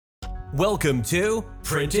Welcome to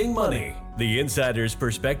Printing Money, the insider's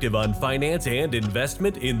perspective on finance and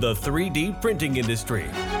investment in the 3D printing industry.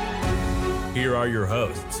 Here are your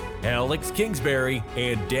hosts, Alex Kingsbury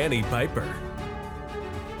and Danny Piper.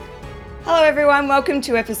 Hello everyone, welcome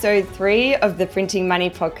to episode 3 of the Printing Money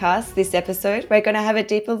podcast. This episode, we're going to have a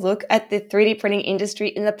deeper look at the 3D printing industry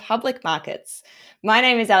in the public markets. My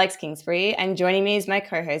name is Alex Kingsbury and joining me is my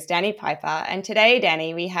co-host Danny Piper. And today,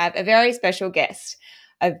 Danny, we have a very special guest.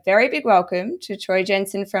 A very big welcome to Troy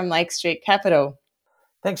Jensen from Lake Street Capital.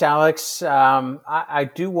 Thanks, Alex.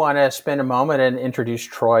 I do want to spend a moment and introduce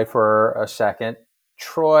Troy for a second.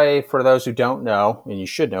 Troy, for those who don't know, and you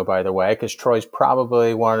should know, by the way, because Troy's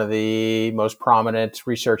probably one of the most prominent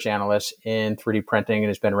research analysts in 3D printing and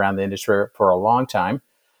has been around the industry for a long time.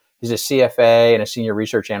 He's a CFA and a senior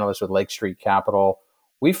research analyst with Lake Street Capital.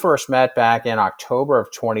 We first met back in October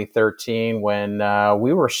of 2013 when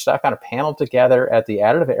we were stuck on a panel together at the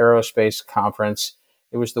Additive Aerospace Conference.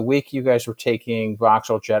 It was the week you guys were taking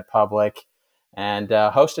Voxel Jet public and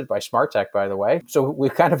hosted by SmartTech, by the way. So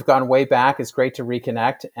we've kind of gone way back. It's great to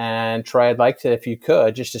reconnect. And Troy, I'd like to, if you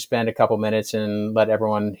could, just to spend a couple minutes and let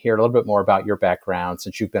everyone hear a little bit more about your background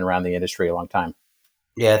since you've been around the industry a long time.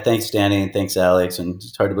 Yeah, thanks, Danny, and thanks, Alex. And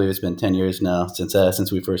it's hard to believe it's been 10 years now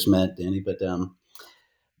since we first met, Danny.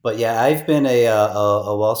 But yeah, I've been a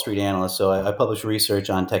Wall Street analyst, so I publish research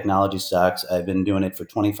on technology stocks. I've been doing it for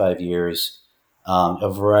 25 years, a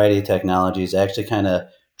variety of technologies. I actually kind of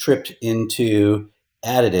tripped into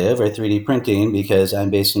additive or 3D printing because I'm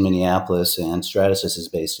based in Minneapolis and Stratasys is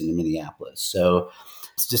based in Minneapolis. So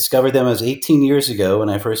discovered them as 18 years ago when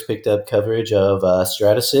I first picked up coverage of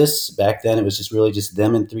Stratasys. Back then, it was just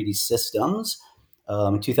them in 3D systems.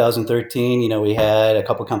 In 2013, we had a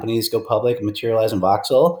couple companies go public, Materialize and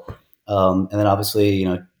Voxel. And then obviously,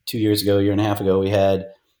 2 years ago, a year and a half ago, we had,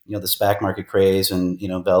 the SPAC market craze and,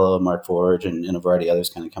 Velo and Markforged and a variety of others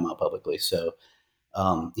kind of come out publicly. So,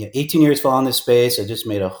 18 years following this space, I just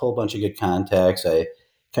made a whole bunch of good contacts. I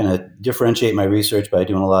kind of differentiate my research by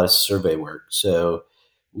doing a lot of survey work. So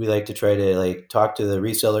we like to try to talk to the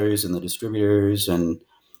resellers and the distributors and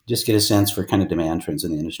just get a sense for kind of demand trends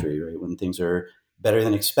in the industry, right? When things are better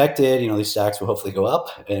than expected, these stocks will hopefully go up.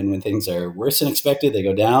 And when things are worse than expected, they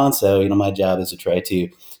go down. So, my job is to try to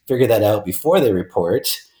figure that out before they report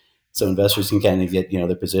so investors can kind of get,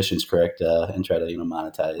 their positions correct and try to,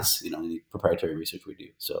 monetize, any proprietary research we do.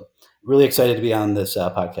 So really excited to be on this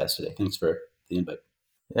podcast today. Thanks for the invite.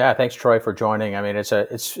 Yeah, thanks, Troy, for joining. I mean,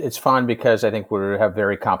 it's fun because I think we have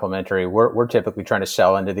very complementary. We're typically trying to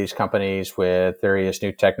sell into these companies with various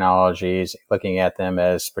new technologies, looking at them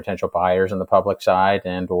as potential buyers on the public side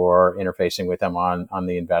and or interfacing with them on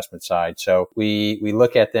the investment side. So we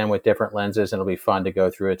look at them with different lenses, and it'll be fun to go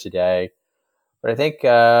through it today. But I think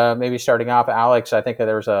maybe starting off, Alex, I think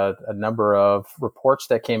there was a number of reports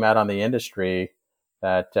that came out on the industry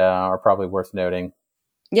that are probably worth noting.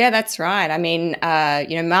 Yeah, that's right. I mean,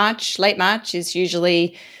 late March is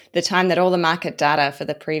usually the time that all the market data for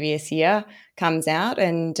the previous year comes out.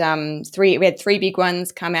 And we had 3 big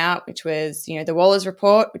ones come out, which was, the Waller's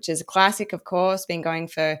report, which is a classic, of course, been going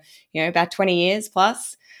for, about 20 years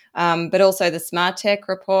plus. But also the SmartTech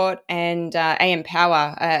report and AM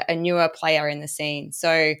Power, a newer player in the scene.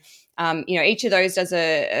 So, each of those does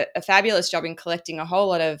a fabulous job in collecting a whole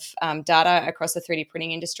lot of data across the 3D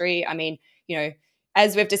printing industry. I mean,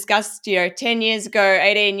 as we've discussed, 10 years ago,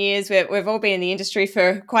 18 years, we've all been in the industry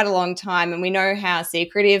for quite a long time, and we know how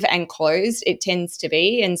secretive and closed it tends to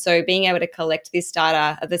be. And so being able to collect this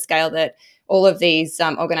data at the scale that all of these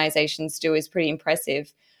organizations do is pretty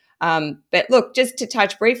impressive. But look, just to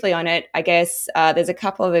touch briefly on it, I guess there's a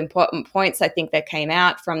couple of important points I think that came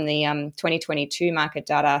out from the 2022 market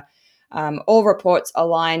data. All reports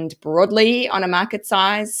aligned broadly on a market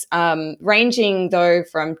size, ranging though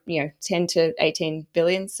from 10 to 18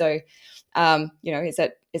 billion. So, is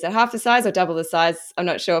it half the size or double the size? I'm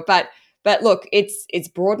not sure, but look, it's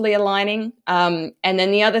broadly aligning. And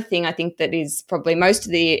then the other thing I think that is probably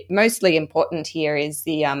mostly important here is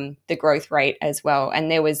the growth rate as well.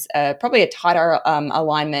 And there was probably a tighter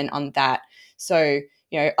alignment on that. So,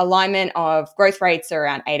 alignment of growth rates are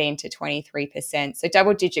around 18 to 23%. So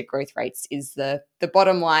double-digit growth rates is the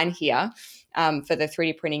bottom line here for the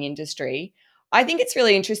 3D printing industry. I think it's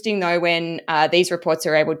really interesting, though, when these reports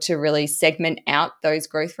are able to really segment out those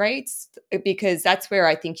growth rates, because that's where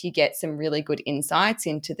I think you get some really good insights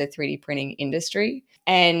into the 3D printing industry.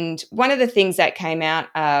 And one of the things that came out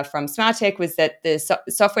from SmartTech was that the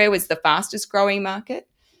software was the fastest growing market.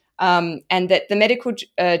 And that the medical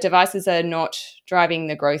devices are not driving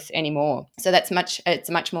the growth anymore. So it's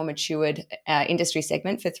a much more matured industry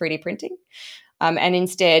segment for 3D printing. And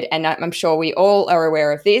instead, and I'm sure we all are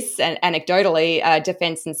aware of this, and anecdotally,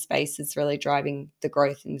 defense and space is really driving the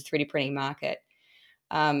growth in the 3D printing market.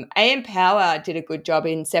 AM Power did a good job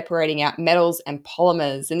in separating out metals and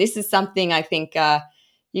polymers. And this is something I think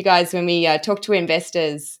you guys, when we talk to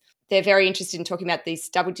investors, they're very interested in talking about this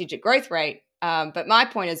double-digit growth rate. But my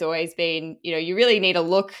point has always been, you really need to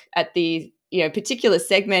look at the particular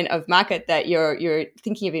segment of market that you're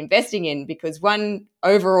thinking of investing in, because one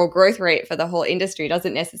overall growth rate for the whole industry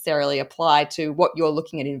doesn't necessarily apply to what you're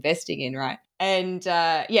looking at investing in, right? And so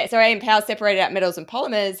AM Power separated out metals and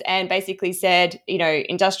polymers and basically said,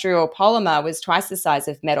 industrial polymer was twice the size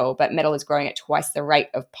of metal, but metal is growing at twice the rate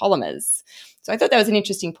of polymers. So I thought that was an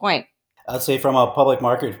interesting point. I'd say from a public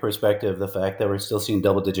market perspective, the fact that we're still seeing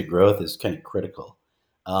double-digit growth is kind of critical.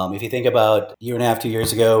 If you think about a year and a half, 2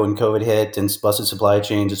 years ago when COVID hit and busted supply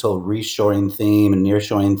chains, this whole reshoring theme and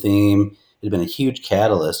nearshoring theme, it had been a huge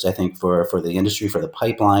catalyst, I think, for the industry, for the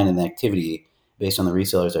pipeline and the activity based on the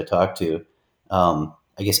resellers I talked to.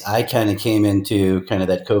 I guess I kind of came into kind of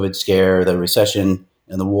that COVID scare, the recession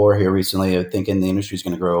and the war here recently, thinking the industry is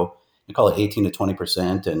going to grow, I call it 18 to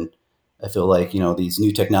 20%. And I feel like, these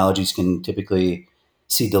new technologies can typically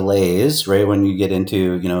see delays, right, when you get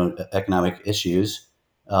into, economic issues.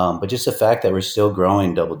 But just the fact that we're still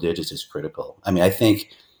growing double digits is critical. I mean, I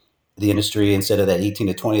think the industry, instead of that 18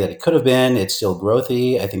 to 20 that it could have been, it's still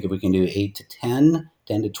growthy. I think if we can do 8 to 10,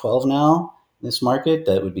 10 to 12 now in this market,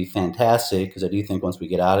 that would be fantastic, because I do think once we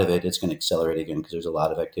get out of it, it's going to accelerate again, because there's a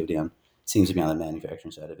lot of activity seems to be on the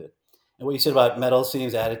manufacturing side of it. And what you said about metal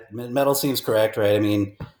seems correct, right? I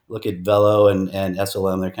mean, look at Velo and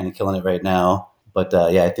SLM, they're kind of killing it right now. But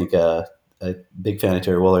I think a big fan of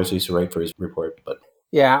Terry Wohlers used to write for his report. But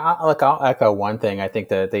yeah, I'll echo one thing. I think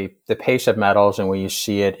that the pace of metals, and when you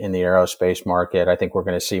see it in the aerospace market, I think we're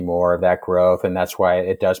going to see more of that growth, and that's why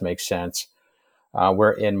it does make sense.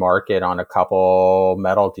 We're in market on a couple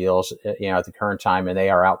metal deals, at the current time, and they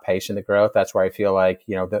are outpacing the growth. That's why I feel like,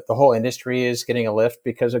 the whole industry is getting a lift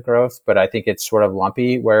because of growth, but I think it's sort of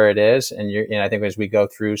lumpy where it is. And I think as we go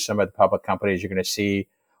through some of the public companies, you're going to see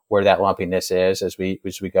where that lumpiness is as we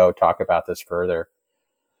go talk about this further.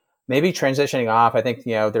 Maybe transitioning off, I think,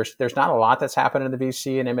 there's not a lot that's happened in the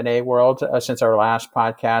VC and M&A world since our last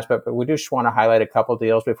podcast, but we just want to highlight a couple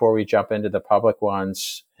deals before we jump into the public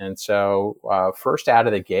ones. And so first out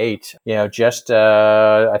of the gate, just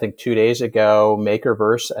I think 2 days ago,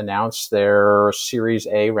 Makerverse announced their Series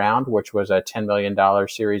A round, which was a $10 million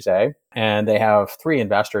Series A. And they have 3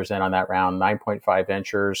 investors in on that round, 9.5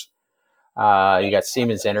 Ventures. You got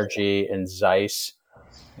Siemens Energy and Zeiss.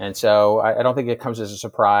 And so I don't think it comes as a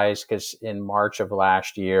surprise, because in March of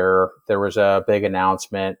last year, there was a big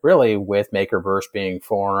announcement really with Makerverse being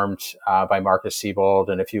formed by Marcus Siebold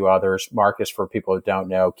and a few others. Marcus, for people who don't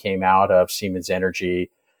know, came out of Siemens Energy,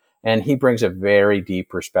 and he brings a very deep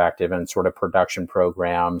perspective in sort of production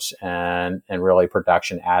programs and really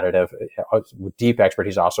production additive, with deep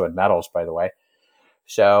expertise also in metals, by the way.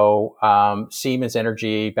 So Siemens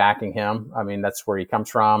Energy backing him. I mean, that's where he comes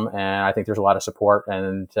from, and I think there's a lot of support.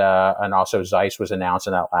 And also Zeiss was announced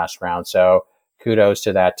in that last round. So kudos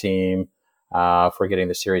to that team for getting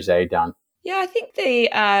the Series A done. Yeah, I think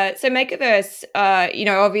so Makerverse,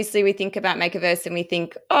 obviously we think about Makerverse and we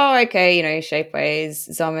think, Shapeways,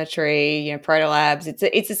 Xometry, Protolabs.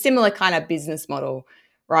 It's a similar kind of business model.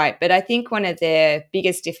 Right. But I think one of their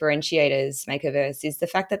biggest differentiators, Makerverse, is the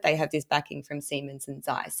fact that they have this backing from Siemens and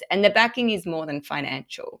Zeiss. And the backing is more than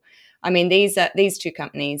financial. I mean, these 2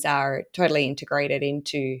 companies are totally integrated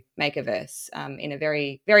into Makerverse in a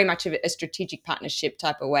very, very much of a strategic partnership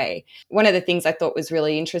type of way. One of the things I thought was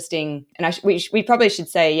really interesting, and we probably should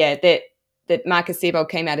say, that Marcus Siebold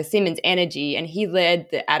came out of Siemens Energy, and he led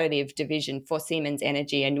the additive division for Siemens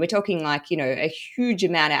Energy. And we're talking a huge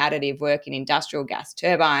amount of additive work in industrial gas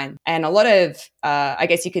turbine and a lot of, I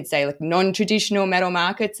guess you could say, non-traditional metal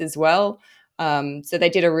markets as well. So they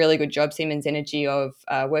did a really good job, Siemens Energy, of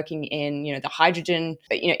working in, the hydrogen,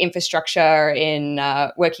 infrastructure, in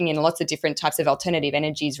working in lots of different types of alternative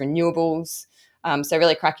energies, renewables. So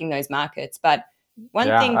really cracking those markets. But one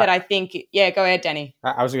thing that I think, go ahead, Danny.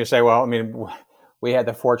 I was going to say, well, I mean, we had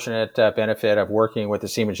the fortunate benefit of working with the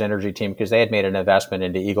Siemens Energy team, because they had made an investment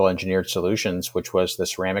into Eagle Engineered Solutions, which was the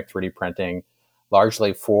ceramic 3D printing,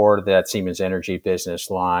 largely for that Siemens Energy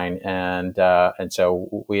business line. And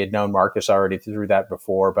so we had known Marcus already through that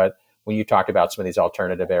before. But when you talked about some of these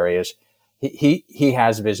alternative areas, he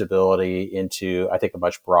has visibility into, I think, a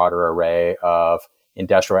much broader array of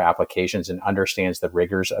industrial applications and understands the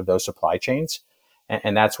rigors of those supply chains.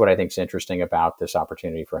 And that's what I think is interesting about this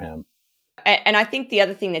opportunity for him. And I think the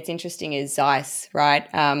other thing that's interesting is Zeiss, right?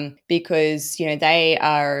 Because, they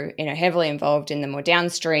are, heavily involved in the more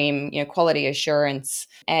downstream, quality assurance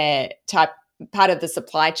type part of the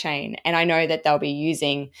supply chain. And I know that they'll be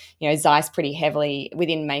using, Zeiss pretty heavily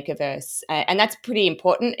within Makerverse. And that's pretty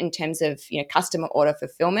important in terms of, customer order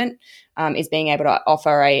fulfillment, is being able to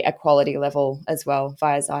offer a quality level as well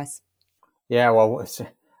via Zeiss. Yeah, well,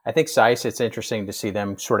 I think Zeiss, it's interesting to see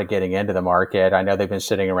them sort of getting into the market. I know they've been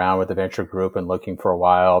sitting around with the venture group and looking for a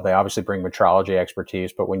while. They obviously bring metrology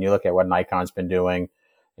expertise, but when you look at what Nikon's been doing,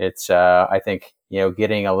 it's, I think,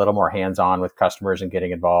 getting a little more hands-on with customers and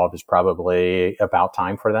getting involved is probably about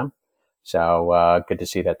time for them. So good to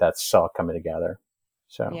see that that's all coming together.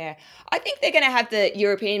 So yeah, I think they're going to have the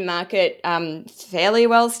European market fairly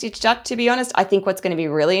well stitched up, to be honest. I think what's going to be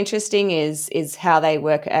really interesting is how they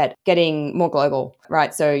work at getting more global,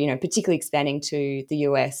 right? So, particularly expanding to the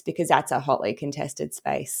US, because that's a hotly contested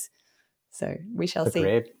space. So we shall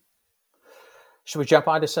agreed. see. Should we jump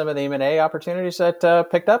on to some of the M&A opportunities that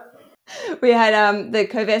picked up? We had the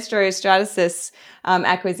Covestro Stratasys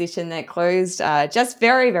acquisition that closed just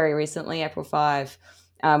very, very recently, April 5.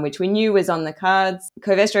 Which we knew was on the cards.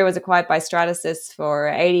 Covestro was acquired by Stratasys for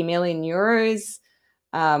 80 million euros.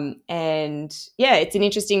 And yeah, it's an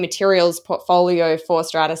interesting materials portfolio for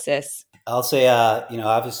Stratasys. I'll say,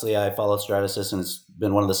 obviously I follow Stratasys, and it's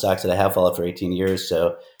been one of the stocks that I have followed for 18 years.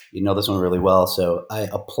 So this one really well. So I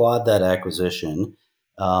applaud that acquisition.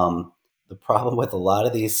 The problem with a lot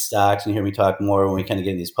of these stocks, and you hear me talk more when we kind of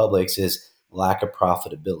get into these publics, is lack of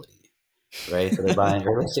profitability. Right, so they're buying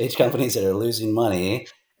early stage companies that are losing money,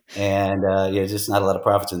 and just not a lot of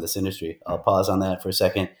profits in this industry. I'll pause on that for a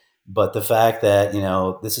second. But the fact that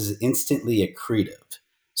this is instantly accretive,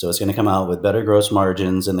 so it's going to come out with better gross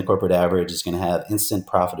margins than the corporate average. It's going to have instant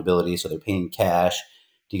profitability, so they're paying cash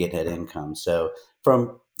to get net income. So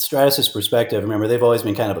from Stratasys' perspective, remember they've always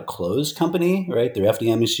been kind of a closed company, right? They're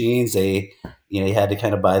FDM machines. They you had to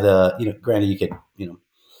kind of buy the granted you could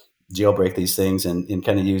jailbreak these things and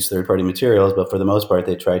kind of use third-party materials, but for the most part,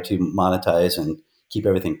 they try to monetize and keep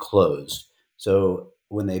everything closed. So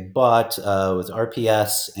when they bought with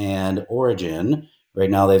RPS and Origin, right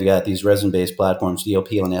now they've got these resin-based platforms,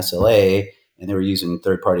 DOP and SLA, and they were using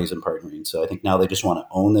third parties and partnering. So I think now they just want to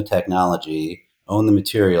own the technology, own the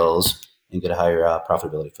materials, and get a higher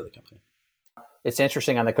profitability for the company. It's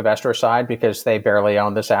interesting on the Covestro side because they barely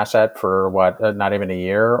owned this asset for not even a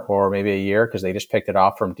year or maybe a year, because they just picked it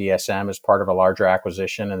off from DSM as part of a larger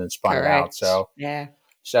acquisition and then spun it out. So yeah.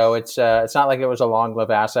 So it's not like it was a long-lived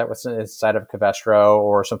asset inside of Covestro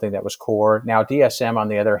or something that was core. Now DSM, on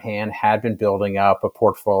the other hand, had been building up a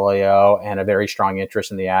portfolio and a very strong interest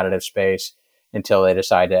in the additive space until they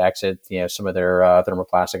decided to exit, some of their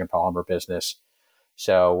thermoplastic and polymer business.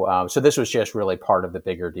 So this was just really part of the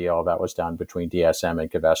bigger deal that was done between DSM and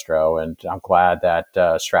Covestro, and I'm glad that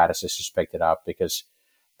Stratasys has picked it up, because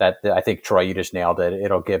I think, Troy, you just nailed it.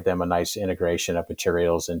 It'll give them a nice integration of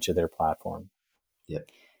materials into their platform. Yep.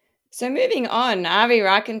 So moving on, Avi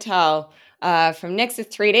Reichenthal from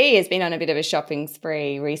Nexa3D has been on a bit of a shopping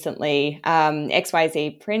spree recently.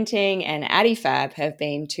 XYZ Printing and Addifab have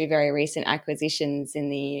been two very recent acquisitions in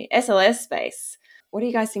the SLS space. What do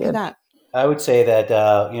you guys think of that? I would say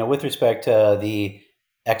that, with respect to the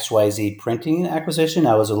XYZ Printing acquisition,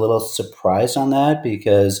 I was a little surprised on that,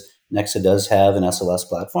 because Nexa does have an SLS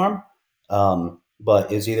platform.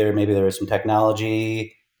 But is either maybe there was some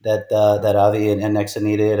technology that Avi and Nexa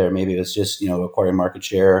needed, or maybe it was just, acquiring market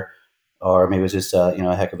share, or maybe it was just,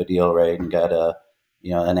 a heck of a deal, right? And got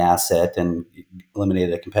an asset and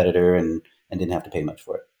eliminated a competitor and didn't have to pay much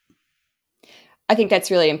for it. I think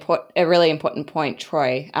that's a really important point,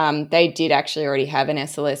 Troy. They did actually already have an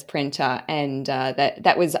SLS printer, and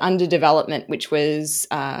that was under development, which was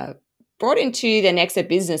brought into the Nexa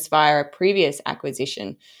business via a previous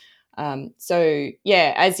acquisition. So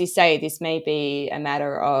yeah, as you say, this may be a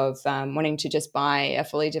matter of wanting to just buy a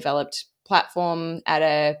fully developed platform at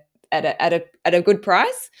a good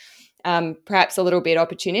price, perhaps a little bit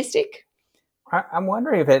opportunistic. I'm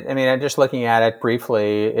wondering if I'm just looking at it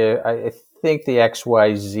briefly. I think the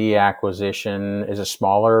XYZ acquisition is a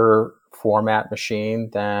smaller format machine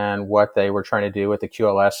than what they were trying to do with the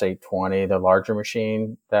QLS 820, the larger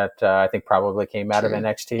machine that I think probably came out of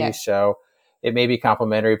NXT. Yeah. So it may be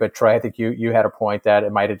complementary, but Troy, I think you had a point that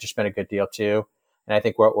it might have just been a good deal too. And I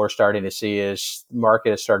think what we're starting to see is the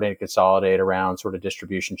market is starting to consolidate around sort of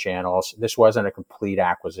distribution channels. This wasn't a complete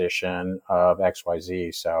acquisition of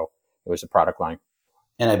XYZ, so it was a product line.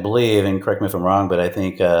 And I believe, and correct me if I'm wrong, but I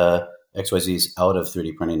think XYZ is out of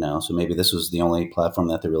 3D printing now. So maybe this was the only platform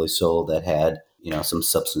that they really sold that had, some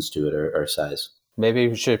substance to it or size. Maybe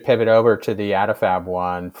we should pivot over to the Adafab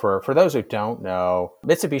one. For those who don't know,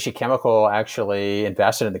 Mitsubishi Chemical actually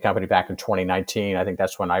invested in the company back in 2019. I think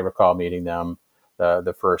that's when I recall meeting them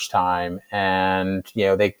the first time. And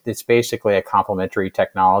it's basically a complementary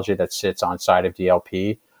technology that sits on side of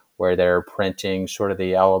DLP, where they're printing sort of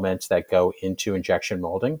the elements that go into injection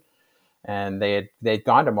molding. And they'd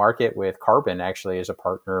gone to market with Carbon actually as a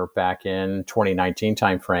partner back in 2019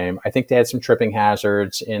 timeframe. I think they had some tripping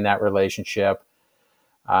hazards in that relationship.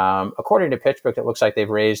 According to PitchBook, it looks like they've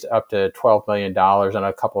raised up to $12 million on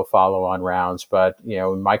a couple of follow-on rounds. But,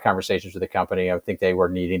 in my conversations with the company, I think they were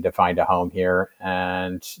needing to find a home here.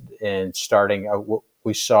 And in starting,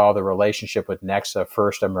 we saw the relationship with Nexa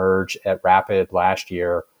first emerge at Rapid last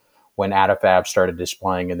year when Adafab started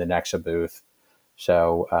displaying in the Nexa booth.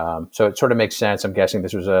 So it sort of makes sense. I'm guessing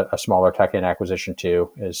this was a smaller tuck-in acquisition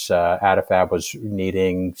too, as Adafab was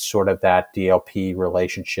needing sort of that DLP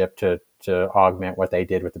relationship to augment what they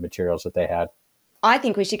did with the materials that they had. I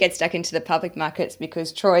think we should get stuck into the public markets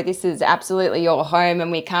because, Troy, this is absolutely your home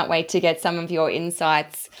and we can't wait to get some of your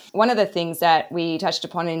insights. One of the things that we touched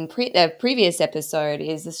upon in the previous episode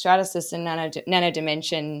is the Stratasys and Nano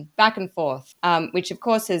Dimension back and forth, which of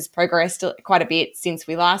course has progressed quite a bit since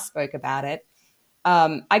we last spoke about it.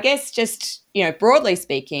 I guess just, broadly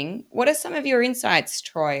speaking, what are some of your insights,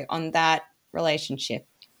 Troy, on that relationship?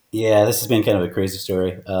 Yeah, this has been kind of a crazy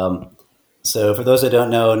story. So for those that don't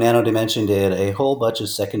know, Nano Dimension did a whole bunch of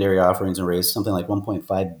secondary offerings and raised something like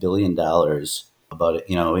 $1.5 billion about,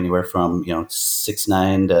 anywhere from,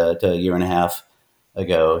 6-9 to a year and a half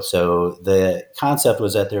ago. So the concept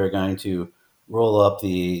was that they were going to roll up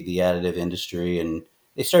the additive industry, and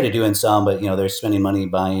they started doing some, but, they're spending money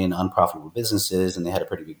buying unprofitable businesses, and they had a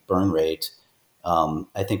pretty big burn rate.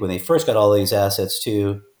 I think when they first got all these assets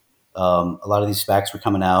too, a lot of these SPACs were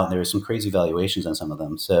coming out, and there were some crazy valuations on some of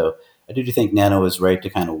them. So I do think Nano was right to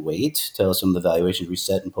kind of wait till some of the valuations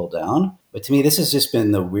reset and pull down. But to me, this has just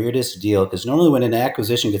been the weirdest deal, because normally when an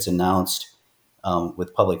acquisition gets announced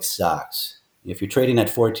with public stocks, if you're trading at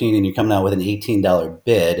 14 and you're coming out with an $18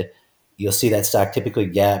 bid, you'll see that stock typically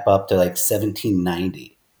gap up to like $17.90.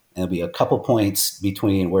 And there'll be a couple points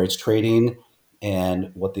between where it's trading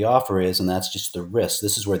and what the offer is, and that's just the risk.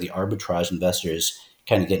 This is where the arbitrage investors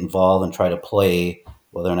kind of get involved and try to play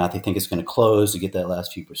whether or not they think it's going to close to get that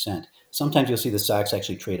last few percent. Sometimes you'll see the stocks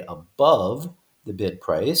actually trade above the bid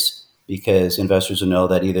price because investors will know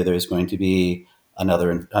that either there's going to be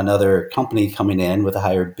another company coming in with a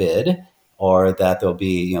higher bid, or that there'll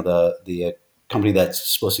be, the company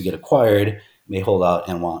that's supposed to get acquired may hold out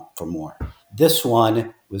and want for more. This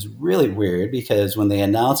one was really weird because when they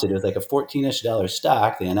announced it was like a $14-ish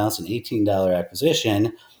stock. They announced an $18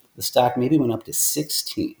 acquisition. The stock maybe went up to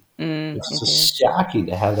 16. It's just shocking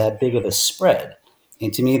to have that big of a spread.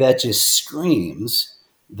 And to me, that just screams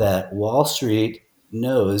that Wall Street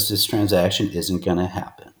knows this transaction isn't going to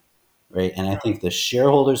happen, right? And I think the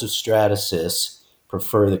shareholders of Stratasys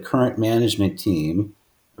prefer the current management team,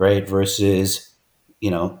 right, versus,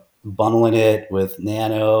 bundling it with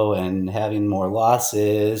Nano and having more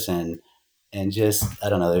losses and just, I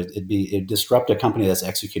don't know, it'd disrupt a company that's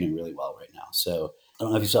executing really well right now. So I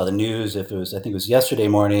don't know if you saw the news. I think it was yesterday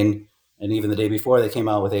morning, and even the day before, they came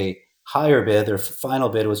out with a higher bid. Their final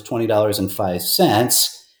bid was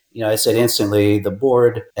 $20.05. I said instantly, the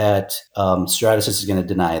board at Stratasys is going to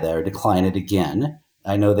deny that or decline it again.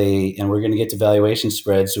 I know and we're going to get to valuation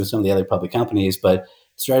spreads with some of the other public companies, but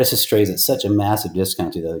Stratasys trades at such a massive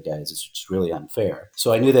discount to the other guys. It's just really unfair.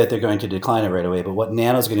 So I knew that they're going to decline it right away. But what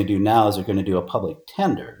Nano's going to do now is they're going to do a public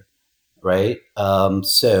tender, right?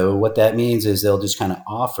 So what that means is they'll just kind of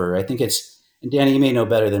offer. I think and Danny, you may know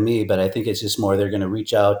better than me, but I think it's just more they're going to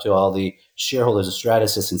reach out to all the shareholders of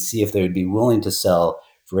Stratasys and see if they would be willing to sell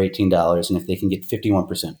for $18. And if they can get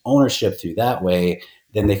 51% ownership through that way,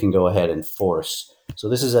 then they can go ahead and force. So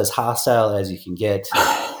this is as hostile as you can get.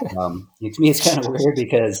 To me, it's kind of weird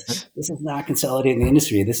because this is not consolidating the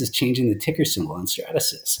industry. This is changing the ticker symbol on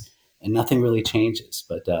Stratasys, and nothing really changes.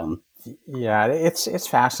 But yeah, it's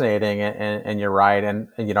fascinating, and you're right, and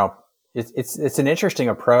it's an interesting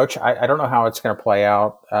approach. I don't know how it's going to play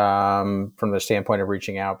out from the standpoint of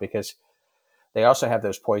reaching out, because they also have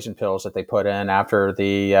those poison pills that they put in after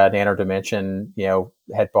the Nano Dimension,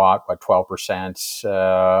 had bought 12%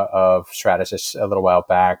 of Stratasys a little while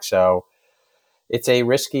back. So it's a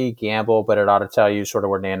risky gamble, but it ought to tell you sort of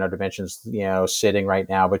where Nano Dimension's, sitting right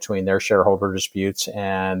now between their shareholder disputes,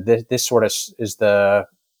 and this sort of is the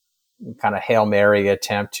kind of Hail Mary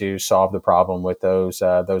attempt to solve the problem with those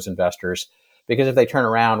investors. Because if they turn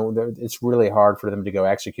around, it's really hard for them to go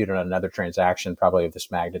execute on another transaction, probably of this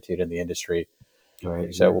magnitude in the industry.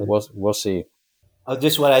 Right. So we'll see. I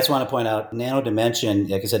just want to point out, Nano Dimension,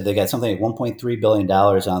 like I said, they got something like $1.3 billion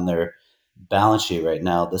on their balance sheet right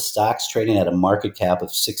now. The stock's trading at a market cap of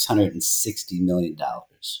 $660 million.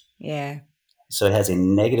 Yeah. So it has a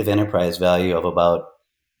negative enterprise value of about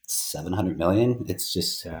 700 million. It's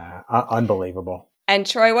just unbelievable. And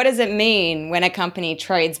Troy, what does it mean when a company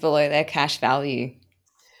trades below their cash value?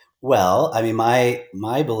 Well, I mean,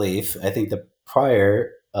 my belief, I think the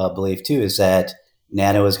prior belief too, is that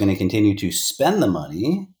Nano is going to continue to spend the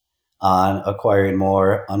money on acquiring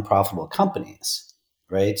more unprofitable companies,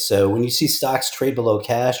 right? So when you see stocks trade below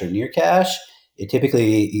cash or near cash, it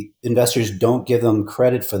typically investors don't give them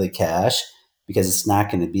credit for the cash because it's not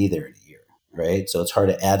going to be there in a year, right? So it's hard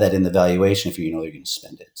to add that in the valuation if you know they're going to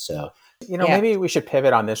spend it. So maybe we should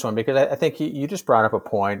pivot on this one because I think you just brought up a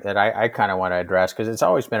point that I kind of want to address because it's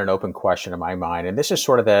always been an open question in my mind. And this is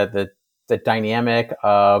sort of the dynamic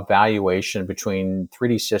of valuation between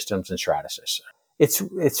 3D Systems and Stratasys.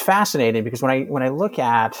 It's fascinating because when I look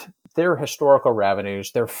at their historical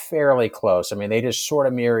revenues, they're fairly close. I mean, they just sort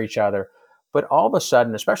of mirror each other. But all of a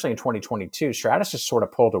sudden, especially in 2022, Stratasys sort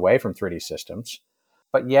of pulled away from 3D Systems.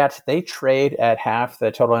 But yet they trade at half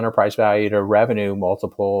the total enterprise value to revenue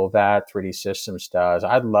multiple that 3D Systems does.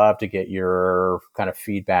 I'd love to get your kind of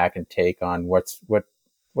feedback and take on what's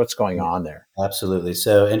going on there. Absolutely.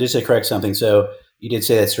 So, and just to correct something, so you did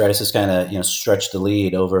say that Stratasys kind of stretched the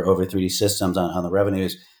lead over 3D Systems on the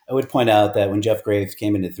revenues. I would point out that when Jeff Graves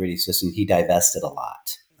came into 3D Systems, he divested a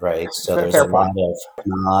lot, right? So there's a lot of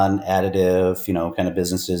non-additive, kind of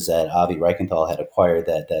businesses that Avi Reichenthal had acquired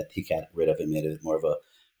that he got rid of and made it more of a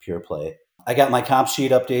pure play. I got my comp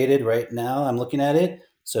sheet updated right now. I'm looking at it.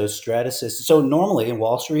 So Stratasys. So normally in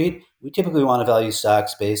Wall Street, we typically want to value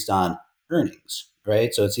stocks based on earnings,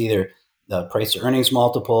 right? So it's either the price to earnings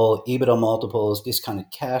multiple, EBITDA multiples, discounted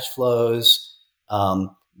cash flows.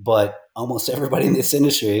 But almost everybody in this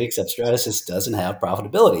industry, except Stratasys, doesn't have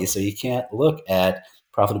profitability. So you can't look at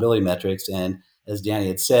profitability metrics. And as Danny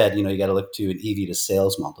had said, you got to look to an EV to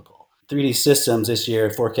sales multiple. 3D Systems this year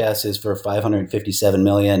forecast is for 557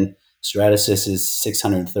 million. Stratasys is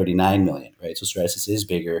 639 million, right? So Stratasys is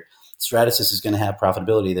bigger. Stratasys is going to have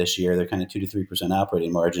profitability this year. They're kind of 2 to 3%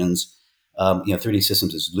 operating margins. 3D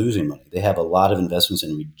Systems is losing money. They have a lot of investments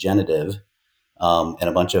in regenerative and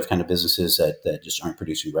a bunch of kind of businesses that just aren't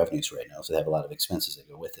producing revenues right now. So they have a lot of expenses that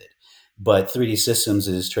go with it. But 3D Systems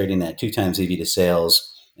is trading at 2 times EV to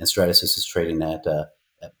sales, and Stratasys is trading at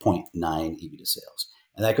 0.9 EV to sales.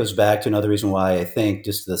 And that goes back to another reason why I think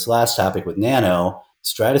just this last topic with Nano,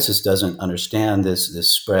 Stratasys doesn't understand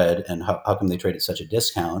this spread and how come they trade at such a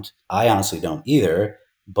discount. I honestly don't either.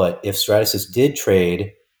 But if Stratasys did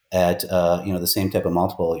trade at the same type of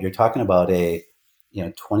multiple, you're talking about a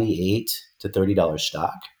 $28 to $30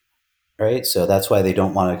 stock, right? So that's why they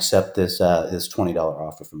don't want to accept this $20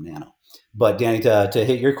 offer from Nano. But Danny, to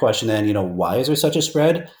hit your question, then why is there such a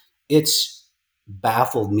spread? It's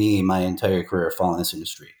baffled me my entire career following this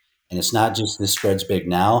industry, and it's not just this spread's big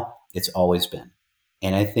now; it's always been.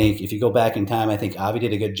 And I think if you go back in time, I think Avi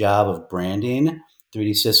did a good job of branding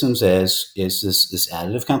 3D Systems as is this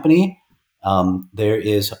additive company.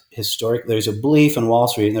 There's a belief in Wall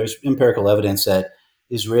Street, and there's empirical evidence that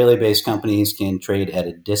Israeli-based companies can trade at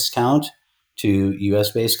a discount to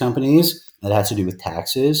U.S.-based companies. That has to do with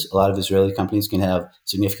taxes. A lot of Israeli companies can have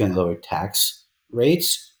significantly lower tax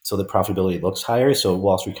rates, so the profitability looks higher. So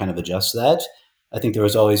Wall Street kind of adjusts that. I think there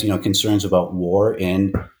was always, concerns about war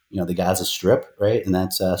in, the Gaza Strip, right? And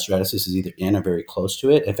that's Stratasys is either in or very close to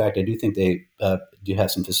it. In fact, I do think they do have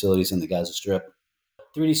some facilities in the Gaza Strip.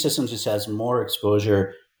 3D Systems just has more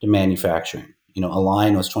exposure to manufacturing.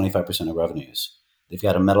 Align was 25% of revenues. They've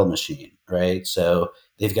got a metal machine, right? So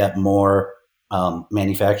they've got more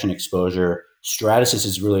manufacturing exposure. Stratasys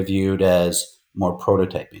is really viewed as more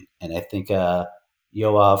prototyping. And I think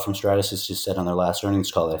Yoav from Stratasys just said on their last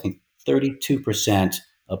earnings call that I think 32%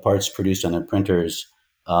 of parts produced on their printers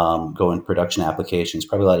go in production applications,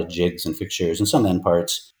 probably a lot of jigs and fixtures and some end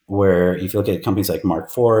parts. Where if you look at companies like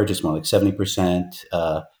Markforged, it's more like 70%.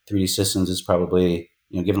 3D Systems is probably,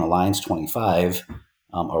 given Align's 25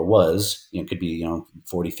 or was, could be,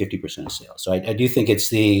 40, 50% of sales. So I do think it's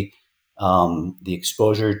the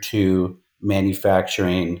exposure to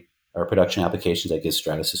manufacturing or production applications that gives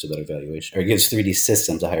Stratasys a better valuation, or gives 3D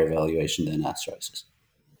Systems a higher valuation than Stratasys.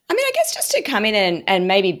 I mean, I guess just to come in and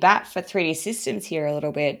maybe bat for 3D Systems here a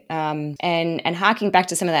little bit, and harking back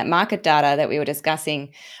to some of that market data that we were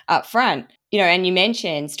discussing up front, and you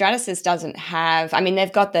mentioned Stratasys doesn't have,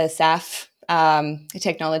 they've got the SAF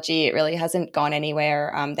technology. It really hasn't gone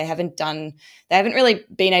anywhere. They haven't really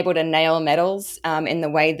been able to nail metals in the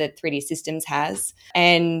way that 3D Systems has.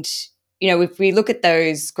 And if we look at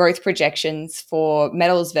those growth projections for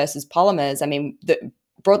metals versus polymers, I mean,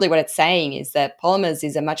 broadly what it's saying is that polymers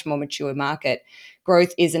is a much more mature market.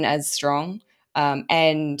 Growth isn't as strong.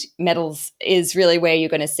 And metals is really where you're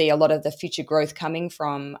going to see a lot of the future growth coming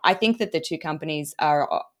from. I think that the two companies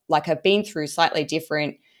have been through slightly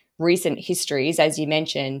different recent histories. As you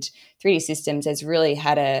mentioned, 3D Systems has really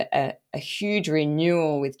had a huge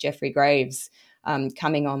renewal with Jeffrey Graves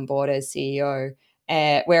coming on board as CEO,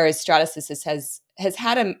 whereas Stratasys has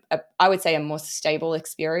had I would say a more stable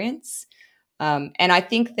experience. And I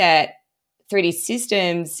think that 3D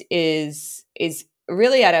Systems is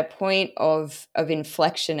really at a point of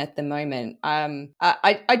inflection at the moment.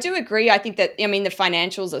 I do agree. I think that, the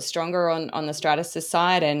financials are stronger on the Stratasys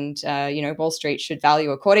side, and Wall Street should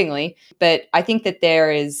value accordingly. But I think that there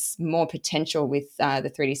is more potential with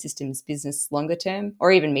the 3D Systems business longer term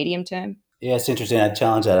or even medium term. Yeah, it's interesting. I'd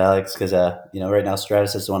challenge that, Alex, because right now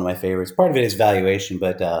Stratasys is one of my favorites. Part of it is valuation,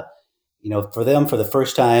 but for them, for the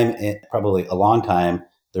first time in probably a long time,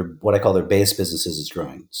 what I call their base businesses is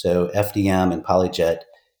growing. So FDM and PolyJet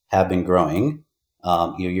have been growing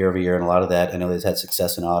year over year, and a lot of that, I know they've had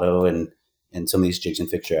success in auto and some of these jigs and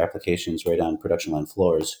fixture applications right on production line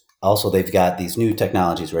floors. Also, they've got these new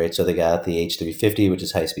technologies, right? So they got the H350, which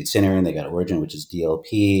is high-speed sintering. They got Origin, which is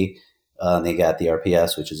DLP. They got the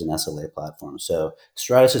RPS, which is an SLA platform. So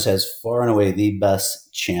Stratasys has far and away the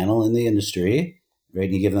best channel in the industry, right?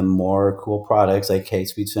 And you give them more cool products like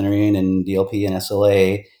high-speed sintering and DLP and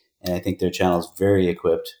SLA, and I think their channel is very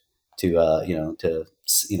equipped to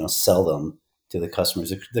sell them to the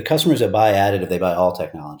customers. The customers that buy additive, they buy all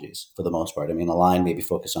technologies for the most part. I mean, Align maybe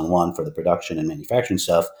focus on one for the production and manufacturing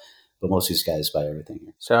stuff, but most of these guys buy everything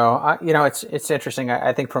here. So, it's interesting.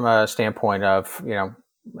 I think from a standpoint of,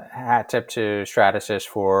 hat tip to Stratasys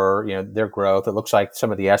for, their growth. It looks like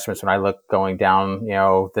some of the estimates when I look going down,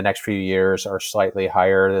 the next few years are slightly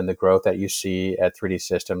higher than the growth that you see at 3D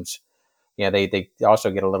Systems. They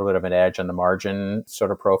also get a little bit of an edge on the margin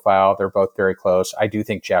sort of profile. They're both very close. I do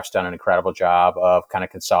think Jeff's done an incredible job of kind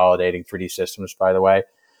of consolidating 3D Systems, by the way,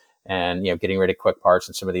 and getting rid of quick parts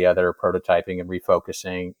and some of the other prototyping and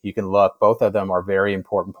refocusing. You can look, both of them are very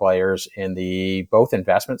important players in the both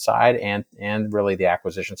investment side and really the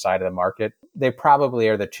acquisition side of the market. They probably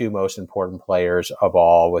are the two most important players of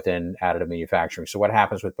all within additive manufacturing. So what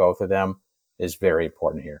happens with both of them is very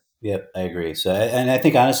important here. Yep, I agree. So, and I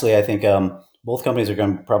think honestly, both companies are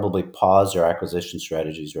going to probably pause their acquisition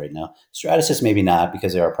strategies right now. Stratasys maybe not,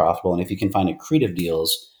 because they are profitable, and if you can find accretive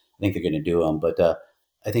deals, I think they're going to do them. But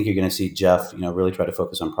I think you're going to see Jeff, really try to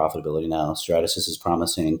focus on profitability now. Stratasys is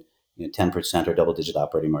promising 10% or double-digit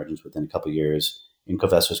operating margins within a couple of years. And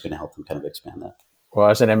Covessa is going to help them kind of expand that.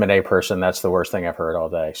 Well, as an M&A person, that's the worst thing I've heard all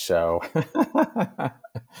day. So,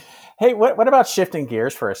 hey, what about shifting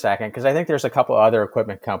gears for a second? Because I think there's a couple other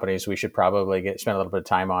equipment companies we should probably spend a little bit of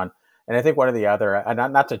time on. And I think one of the other,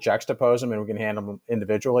 not to juxtapose them, and we can handle them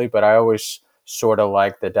individually, but I always sort of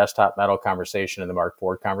like the desktop metal conversation and the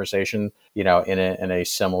Markforged conversation, in a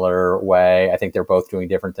similar way. I think they're both doing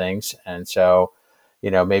different things. And so,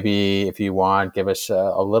 maybe if you want, give us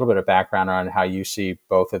a little bit of background on how you see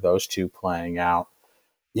both of those two playing out.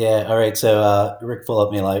 Yeah. All right. So Rick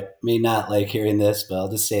Fulop may not like hearing this, but I'll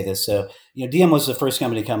just say this. So, DM was the first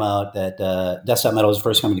company to come out that Desktop Metal was the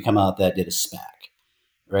first company to come out that did a SPAC,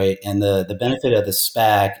 right? And the benefit of the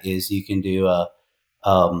SPAC is you can do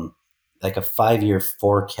like a 5-year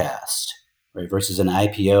forecast, right? Versus an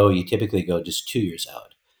IPO, you typically go just 2 years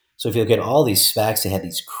out. So if you look at all these SPACs, they had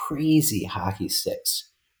these crazy hockey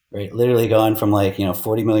sticks, right? Literally going from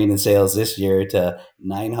 40 million in sales this year to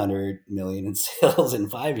 900 million in sales in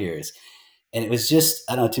 5 years. And it was just,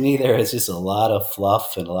 I don't know, to me, there was just a lot of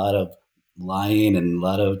fluff and a lot of lying and a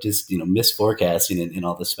lot of just, misforecasting in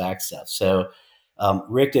all the SPAC stuff. So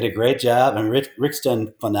Rick did a great job, and Rick's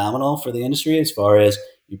done phenomenal for the industry as far as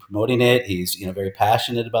promoting it. He's very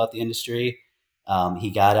passionate about the industry.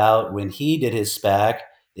 He got out when he did his SPAC.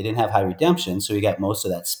 They didn't have high redemption, so he got most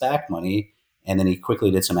of that SPAC money, and then he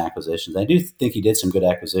quickly did some acquisitions. I do think he did some good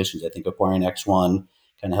acquisitions. I think acquiring X1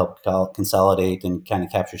 kind of helped consolidate and kind of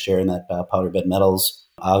capture share in that powder bed metals.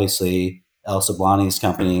 Obviously, El Sablani's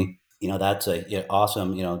company, that's a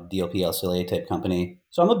awesome, DLP SLA type company.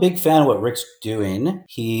 So I'm a big fan of what Rick's doing.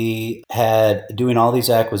 He had doing all these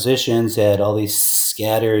acquisitions, they had all these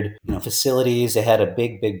scattered, facilities. They had a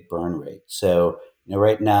big burn rate. So,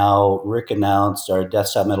 right now, Rick announced, or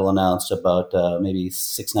Desktop Metal announced about maybe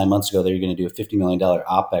 6-9 months ago, they were going to do a $50 million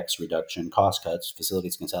OpEx reduction, cost cuts,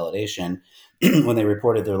 facilities consolidation. When they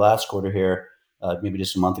reported their last quarter here, maybe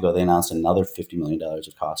just a month ago, they announced another $50 million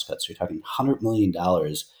of cost cuts. So you're talking $100 million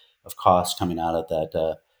of costs coming out of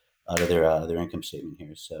that out of their income statement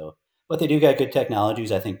here. So, but they do got good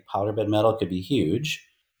technologies. I think powder bed metal could be huge.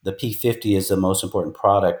 The P50 is the most important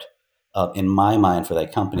product in my mind for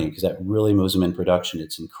that company because that really moves them in production.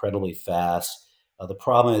 It's incredibly fast. The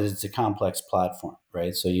problem is it's a complex platform,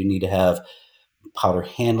 right? So you need to have powder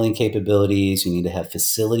handling capabilities. You need to have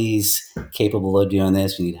facilities capable of doing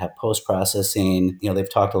this. You need to have post-processing.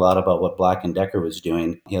 They've talked a lot about what Black & Decker was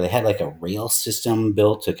doing. They had like a rail system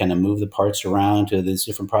built to kind of move the parts around to these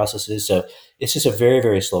different processes. So it's just a very,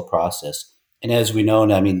 very slow process. And as we know,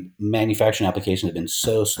 manufacturing applications have been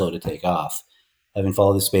so slow to take off. Having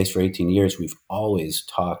followed this space for 18 years, we've always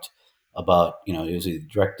talked about, it was either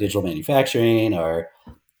direct digital manufacturing or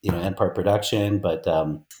end part production, but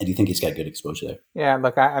I do think he's got good exposure there. Yeah,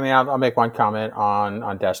 look, I'll make one comment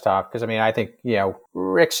on desktop because I think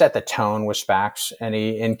Rick set the tone with SPACs, and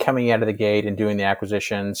in coming out of the gate and doing the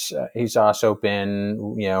acquisitions, he's also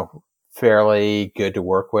been fairly good to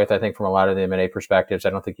work with. I think from a lot of the M&A perspectives, I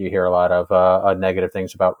don't think you hear a lot of negative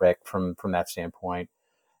things about Rick from that standpoint.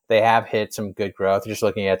 They have hit some good growth. Just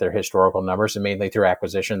looking at their historical numbers, and mainly through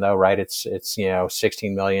acquisition, though, right? It's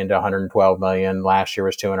 16 million to 112 million. Last year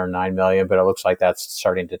was 209 million, but it looks like that's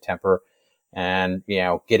starting to temper. And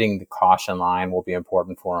getting the cost in line will be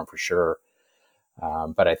important for them for sure.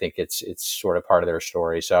 But I think it's sort of part of their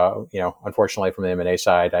story. So unfortunately, from the M&A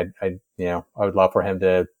side, I would love for him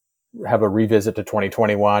to have a revisit to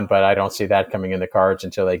 2021, but I don't see that coming in the cards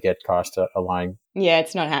until they get cost aligned. Yeah,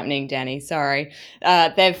 it's not happening, Danny. Sorry.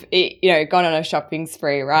 They've, gone on a shopping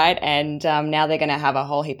spree, right? And now they're going to have a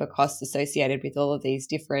whole heap of costs associated with all of these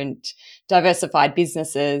different diversified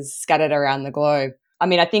businesses scattered around the globe.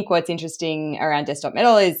 I think what's interesting around Desktop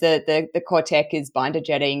Metal is that the core tech is binder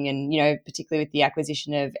jetting, and, particularly with the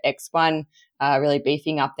acquisition of X1, really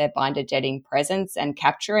beefing up their binder jetting presence and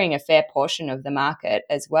capturing a fair portion of the market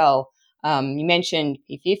as well. You mentioned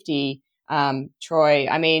P50, Troy.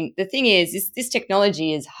 The thing is, this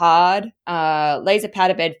technology is hard. Laser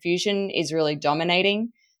powder bed fusion is really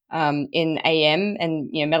dominating in AM and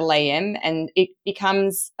metal AM, and it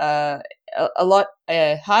becomes a lot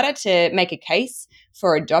harder to make a case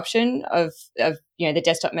for adoption of the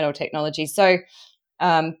Desktop Metal technology. So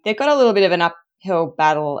they've got a little bit of an uphill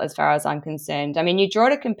battle as far as I'm concerned. You draw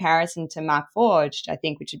a comparison to Markforged, I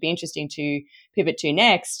think, which would be interesting to pivot to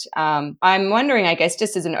next. I'm wondering, I guess,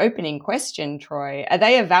 just as an opening question, Troy, are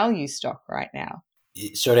they a value stock right now?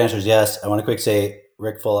 Short answer is yes. I want to quick say,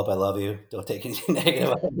 Rick Fulop, I love you. Don't take anything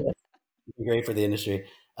negative. Great for the industry.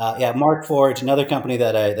 Markforged, another company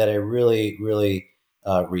that I really, really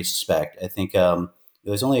respect. I think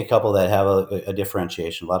there's only a couple that have a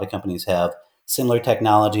differentiation. A lot of companies have similar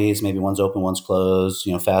technologies. Maybe one's open, one's closed.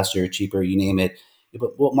 Faster, cheaper, you name it.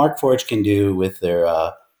 But what Markforged can do with their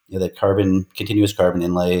the continuous carbon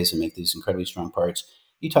inlays and make these incredibly strong parts.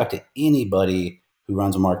 You talk to anybody who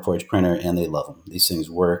runs a Markforged printer, and they love them. These things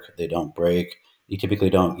work. They don't break. You typically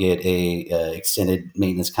don't get a extended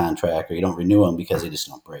maintenance contract, or you don't renew them because they just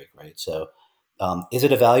don't break, right? So is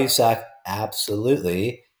it a value stock?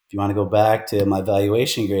 Absolutely. If you want to go back to my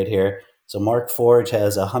valuation grid here, so Markforged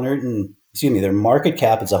has their market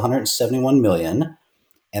cap is 171 million,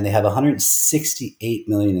 and they have 168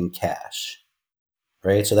 million in cash,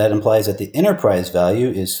 right? So that implies that the enterprise value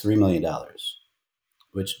is $3 million,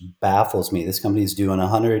 which baffles me. This company is doing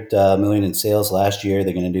 100 million in sales last year.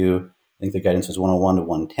 They're going to do, I think the guidance was 101 to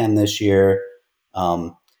 110 this year.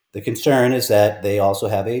 The concern is that they also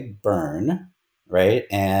have a burn, right?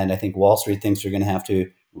 And I think Wall Street thinks they're going to have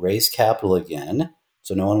to raise capital again.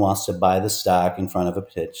 So no one wants to buy the stock in front of a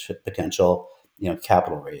potential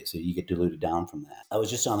capital raise. So you get diluted down from that. I was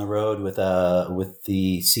just on the road with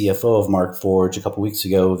the CFO of Markforged a couple weeks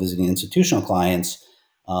ago, visiting institutional clients.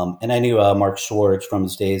 And I knew Mark Schwartz from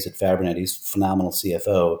his days at Fabrinet. He's a phenomenal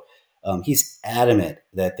CFO. He's adamant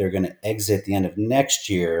that they're going to exit the end of next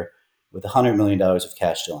year with $100 million of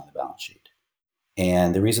cash still on the balance sheet.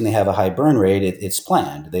 And the reason they have a high burn rate, it's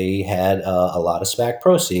planned. They had a lot of SPAC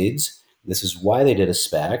proceeds. This is why they did a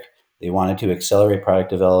SPAC. They wanted to accelerate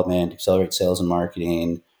product development, accelerate sales and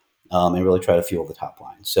marketing, and really try to fuel the top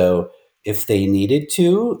line. So if they needed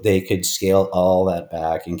to, they could scale all that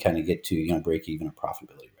back and kind of get to break even or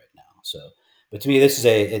profitability right now. So, but to me, this is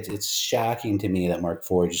it's shocking to me that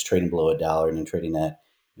Markforged is trading below $1 and then trading at,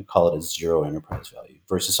 call it a zero enterprise value,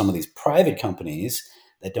 versus some of these private companies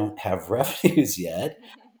that don't have revenues yet.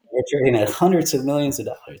 They're trading at hundreds of millions of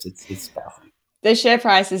dollars. It's baffling. The share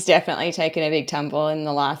price has definitely taken a big tumble in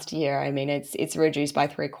the last year. It's reduced by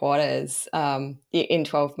 3/4 in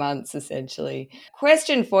 12 months, essentially.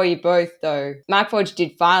 Question for you both, though. Markforged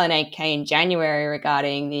did file an 8K in January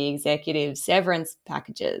regarding the executive severance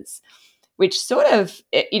packages. which sort of,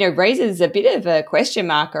 raises a bit of a question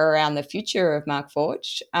mark around the future of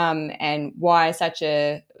Markforged, and why such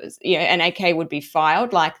an AK would be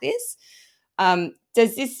filed like this.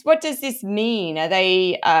 What does this mean? Are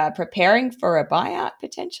they preparing for a buyout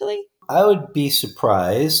potentially? I would be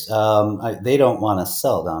surprised. They don't want to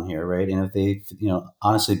sell down here, right? And if they,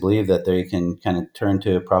 honestly believe that they can kind of turn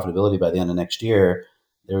to profitability by the end of next year,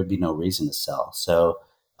 there would be no reason to sell. So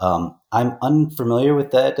I'm unfamiliar with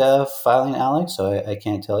that filing, Alex. So I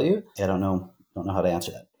can't tell you. I don't know how to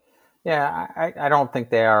answer that. Yeah, I don't think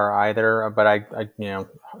they are either. But I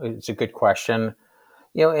it's a good question.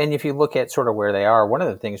 And if you look at sort of where they are, one of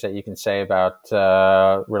the things that you can say about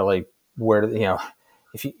really where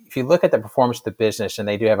if you look at the performance of the business, and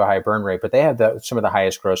they do have a high burn rate, but they have some of the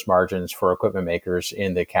highest gross margins for equipment makers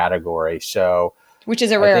in the category. So, which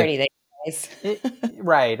is a rarity these days.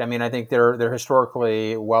 Right. I mean, I think they're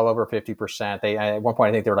historically well over 50%. At one point,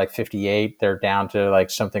 I think they were like 58. They're down to like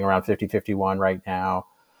something around 50, 51 right now.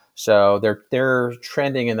 So they're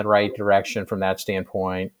trending in the right direction from that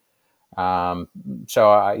standpoint. I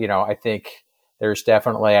think there's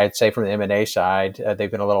definitely, I'd say from the M&A side, they've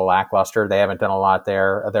been a little lackluster. They haven't done a lot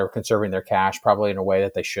there. They're conserving their cash probably in a way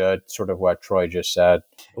that they should, sort of what Troy just said.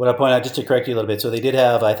 What I point out, just to correct you a little bit, so they did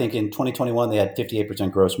have, I think in 2021, they had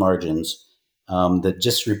 58% gross margins. The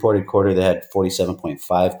just reported quarter, they had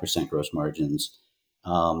 47.5% gross margins.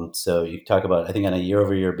 So you talk about, I think on a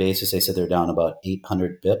year-over-year basis, they said they're down about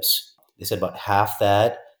 800 bips. They said about half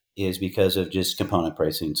that is because of just component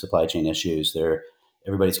pricing, supply chain issues.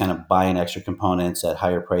 Everybody's kind of buying extra components at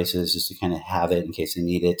higher prices just to kind of have it in case they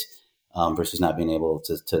need it, versus not being able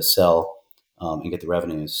to sell and get the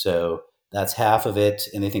revenues. So that's half of it,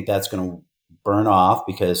 and they think that's going to burn off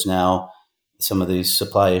because now some of these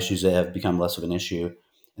supply issues have become less of an issue.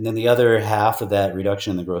 And then the other half of that reduction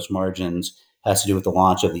in the gross margins has to do with the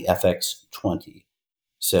launch of the FX20.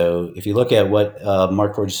 So if you look at what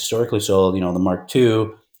Markforged historically sold, the Mark II,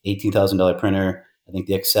 $18,000 printer. I think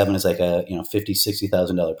the X7 is like a $50,000,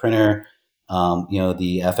 $60,000 printer.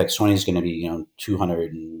 The FX20 is going to be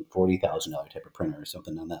 $240,000 type of printer or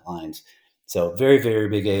something on that lines. So very, very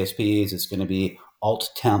big ASPs. It's going to be alt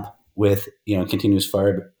temp with continuous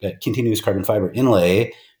carbon fiber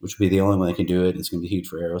inlay, which would be the only one that can do it. It's going to be huge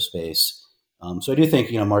for aerospace. So I do think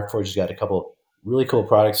Markforged has got a couple really cool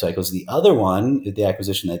product cycles. The other one, the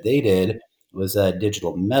acquisition that they did, was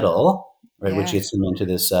Digital Metal. Right, which gets them into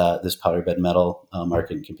this powder bed metal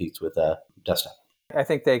market and competes with desktop. I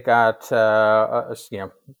think they got saying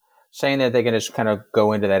that they can just kind of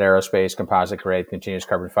go into that aerospace composite grade continuous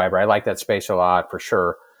carbon fiber. I like that space a lot for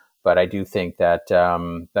sure, but I do think that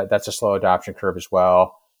that's a slow adoption curve as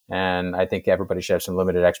well. And I think everybody should have some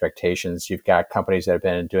limited expectations. You've got companies that have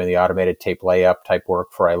been doing the automated tape layup type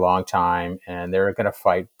work for a long time, and they're going to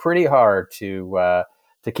fight pretty hard to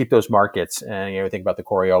keep those markets. And, think about the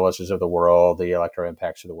Coriolases of the world, the Electro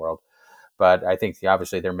Impacts of the world. But I think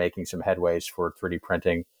obviously they're making some headways for 3D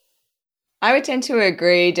printing. I would tend to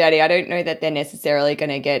agree, Daddy. I don't know that they're necessarily going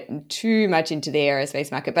to get too much into the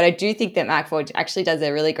aerospace market, but I do think that Markforged actually does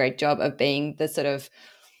a really great job of being the sort of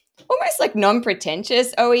almost like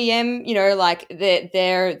non-pretentious OEM, like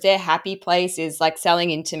their happy place is like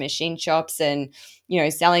selling into machine shops and,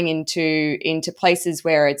 selling into places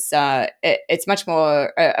where it's much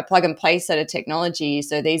more a plug and play sort of technology.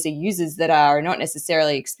 So these are users that are not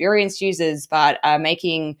necessarily experienced users, but are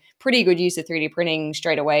making pretty good use of 3D printing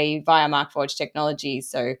straight away via Markforged technology.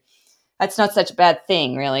 So that's not such a bad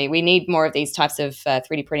thing, really. We need more of these types of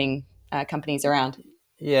 3D printing companies around.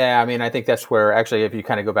 Yeah, I mean, I think that's where actually, if you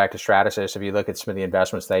kind of go back to Stratasys, if you look at some of the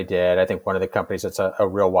investments they did, I think one of the companies that's a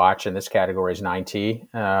real watch in this category is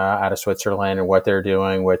 9T out of Switzerland, and what they're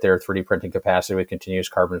doing with their 3D printing capacity with continuous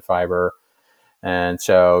carbon fiber. And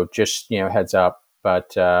so just, heads up,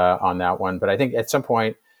 but on that one. But I think at some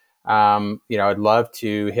point, I'd love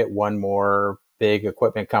to hit one more big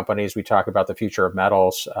equipment companies. We talk about the future of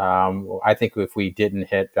metals. I think if we didn't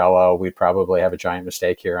hit Velo, we'd probably have a giant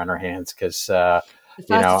mistake here on our hands because the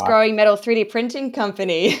fastest growing metal 3D printing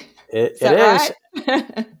company. It is.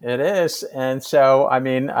 It is. And so, I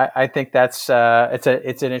mean, I think that's it's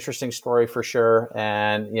an interesting story for sure.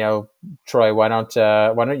 And Troy, why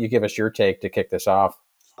don't you give us your take to kick this off?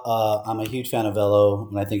 I'm a huge fan of Velo.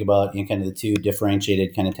 When I think about kind of the two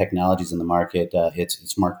differentiated kind of technologies in the market,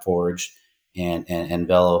 it's Markforged and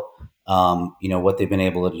Velo. What they've been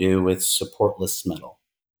able to do with supportless metal.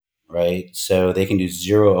 Right? So they can do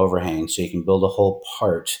zero overhang. So you can build a whole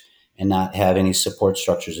part and not have any support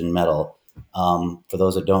structures in metal. For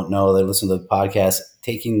those that don't know, that listen to the podcast,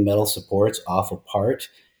 taking metal supports off a part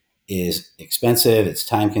is expensive. It's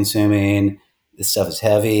time consuming. this stuff is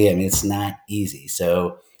heavy. I mean, it's not easy.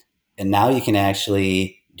 So, and now you can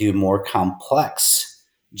actually do more complex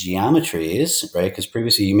geometries, right? Because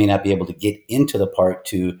previously you may not be able to get into the part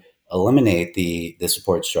to eliminate the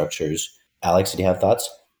support structures. Alex, did you have thoughts?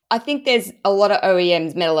 I think there's a lot of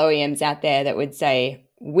OEMs, metal OEMs out there that would say,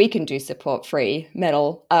 we can do support-free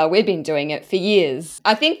metal. We've been doing it for years.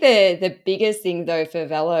 I think the biggest thing, though, for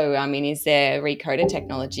Velo, I mean, is their recoder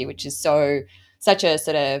technology, which is such a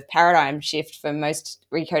sort of paradigm shift for most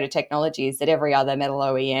recoder technologies that every other metal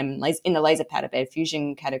OEM in the laser powder bed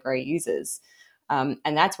fusion category uses. And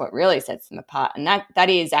that's what really sets them apart. And that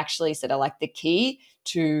is actually sort of like the key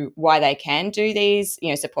to why they can do these,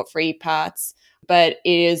 support-free parts. But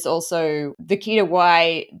it is also the key to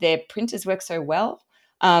why their printers work so well.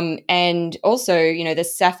 And also, the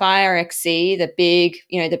Sapphire XC, the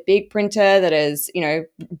big printer that is,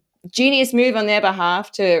 genius move on their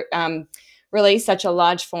behalf to release such a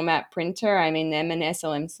large format printer. I mean, them and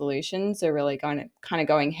SLM Solutions are really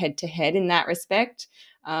going head to head in that respect.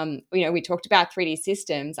 We talked about 3D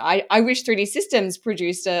Systems. I wish 3D Systems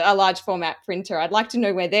produced a large format printer. I'd like to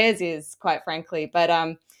know where theirs is, quite frankly.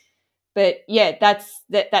 But yeah,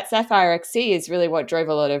 that Sapphire XC is really what drove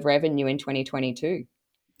a lot of revenue in 2022.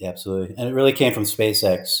 Yeah, absolutely. And it really came from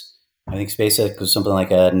SpaceX. I think SpaceX was something like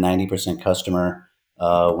a 90% customer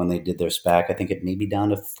when they did their SPAC. I think it may be down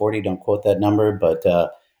to 40. Don't quote that number, but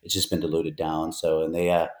it's just been diluted down. So, and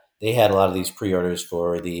they had a lot of these pre-orders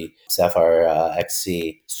for the Sapphire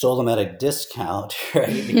XC, sold them at a discount, right?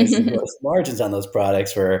 Because the gross margins on those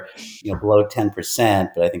products were, below 10%.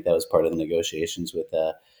 But I think that was part of the negotiations with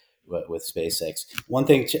SpaceX. One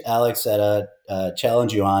thing, Alex, that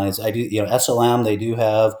challenge you on is SLM, they do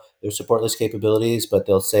have their support list capabilities, but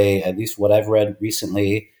they'll say, at least what I've read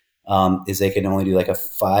recently, is they can only do like a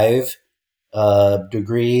 5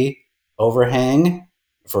 degree overhang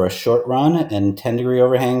for a short run and 10-degree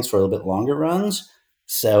overhangs for a little bit longer runs.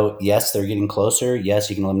 So yes, they're getting closer. Yes,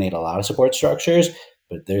 you can eliminate a lot of support structures,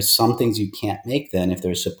 but there's some things you can't make then if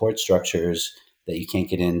there's support structures that you can't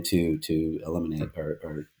get into to eliminate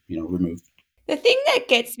or remove. The thing that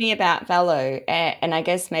gets me about Velo, and I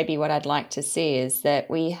guess maybe what I'd like to see, is that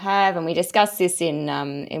we have, and we discussed this in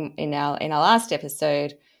our last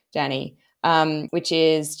episode, Danny, which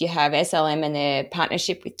is you have SLM and their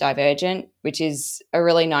partnership with Divergent, which is a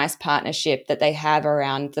really nice partnership that they have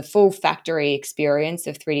around the full factory experience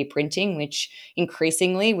of 3D printing, which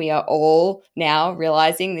increasingly we are all now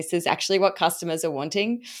realizing this is actually what customers are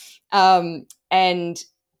wanting. And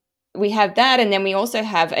we have that, and then we also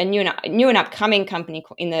have a new and upcoming company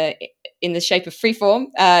in the shape of Freeform.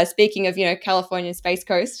 Speaking of California Space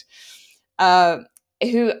Coast,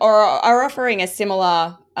 who are offering a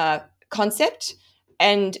similar concept,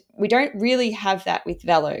 and we don't really have that with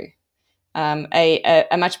Velo. A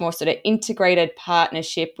much more sort of integrated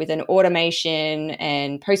partnership with an automation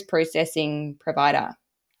and post-processing provider.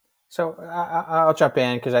 So I'll jump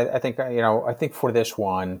in because I think for this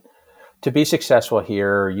one, to be successful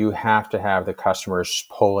here, you have to have the customers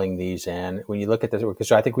pulling these in. When you look at this,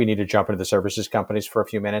 because I think we need to jump into the services companies for a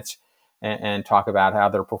few minutes and talk about how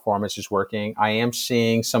their performance is working. I am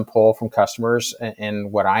seeing some pull from customers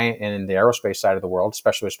in the aerospace side of the world,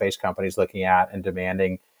 especially with space companies looking at and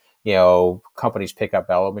demanding, companies pick up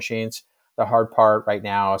Velo machines. The hard part right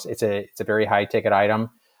now is it's a very high ticket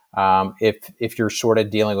item. If you're sort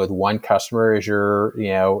of dealing with one customer, if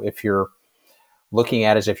you're looking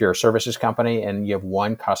at as if you're a services company and you have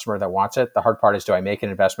one customer that wants it, the hard part is, do I make an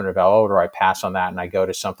investment in Velo, or do I pass on that and I go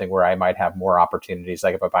to something where I might have more opportunities,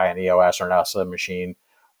 like if I buy an EOS or an SLM machine,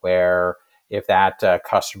 where if that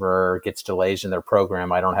customer gets delays in their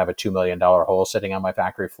program, I don't have a $2 million hole sitting on my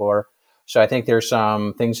factory floor. So I think there's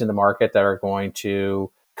some things in the market that are going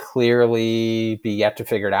to clearly be yet to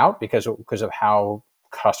figure it out because of how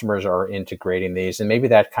customers are integrating these. And maybe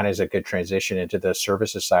that kind of is a good transition into the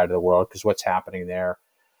services side of the world, because what's happening there,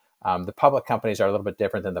 the public companies are a little bit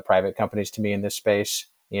different than the private companies to me in this space.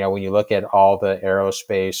 When you look at all the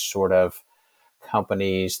aerospace sort of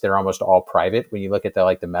companies, they're almost all private. When you look at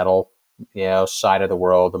the metal, side of the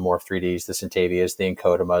world, the more 3Ds, the Centavias, the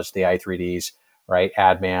Encodamas, the i3Ds, right?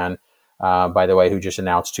 Adman, by the way, who just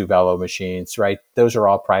announced 2 Velo machines, right? Those are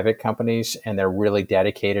all private companies, and they're really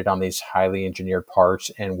dedicated on these highly engineered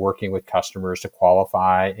parts and working with customers to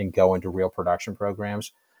qualify and go into real production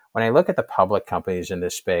programs. When I look at the public companies in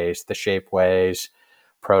this space, the Shapeways,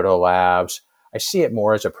 Protolabs, I see it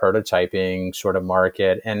more as a prototyping sort of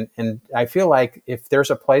market. And I feel like if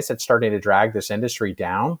there's a place that's starting to drag this industry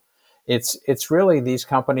down, it's really these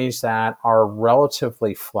companies that are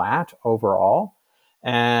relatively flat overall.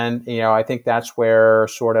 And, I think that's where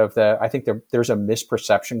sort of there's a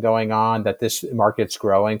misperception going on that this market's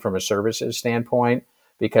growing from a services standpoint,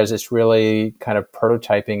 because it's really kind of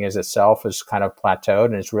prototyping as itself is kind of plateaued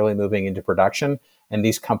and it's really moving into production. And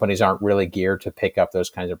these companies aren't really geared to pick up those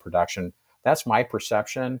kinds of production. That's my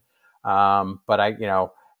perception. But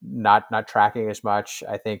not tracking as much.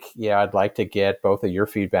 I think, I'd like to get both of your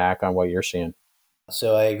feedback on what you're seeing.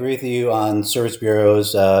 So I agree with you on service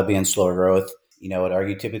bureaus being slower growth. I'd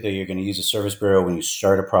argue typically you're going to use a service bureau when you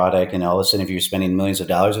start a product, and all of a sudden if you're spending millions of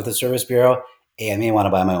dollars with a service bureau, hey, I may want to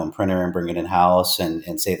buy my own printer and bring it in-house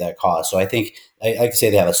and save that cost. So I think I like to say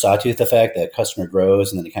they have a sawtooth effect. The customer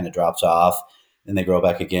grows and then it kind of drops off, and they grow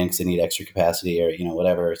back again because they need extra capacity or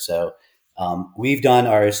whatever. So we've done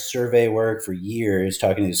our survey work for years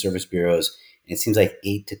talking to the service bureaus. It seems like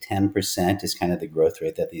 8 to 10% is kind of the growth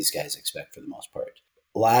rate that these guys expect for the most part.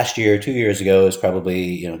 Last year, 2 years ago, is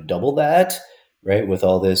probably double that, right? With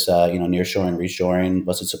all this nearshoring, reshoring,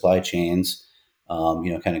 busted supply chains,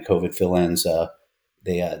 kind of COVID fill-ins,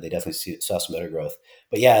 they definitely saw some better growth.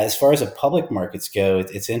 But yeah, as far as the public markets go,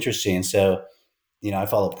 it's interesting. So I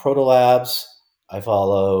follow Protolabs, I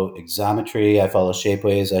follow Xometry, I follow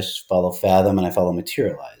Shapeways, I follow Fathom, and I follow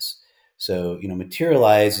Materialize. So,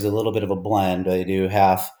 Materialize is a little bit of a blend. They do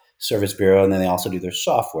half service bureau, and then they also do their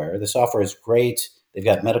software. The software is great. They've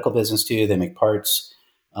got medical business too. They make parts,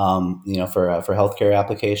 for healthcare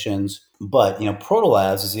applications. But,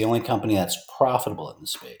 Protolabs is the only company that's profitable in the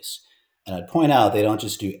space. And I'd point out they don't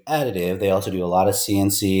just do additive. They also do a lot of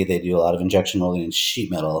CNC. They do a lot of injection molding and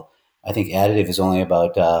sheet metal. I think additive is only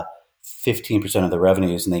about 15% of the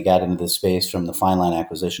revenues, and they got into the space from the Fine Line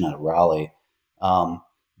acquisition out of Raleigh.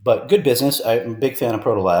 But good business. I'm a big fan of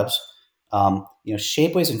Protolabs.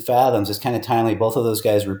 Shapeways and Fathoms is kind of timely. Both of those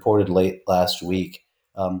guys reported late last week.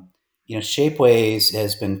 Shapeways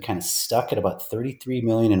has been kind of stuck at about 33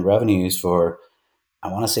 million in revenues for, I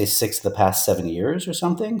want to say 6 of the past 7 years or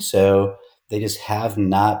something. So they just have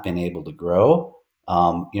not been able to grow.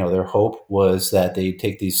 Their hope was that they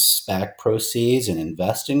take these SPAC proceeds and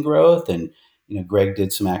invest in growth. And, Greg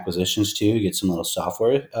did some acquisitions too, get some little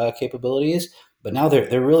software capabilities. But now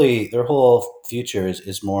their whole future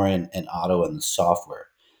is more in auto and the software.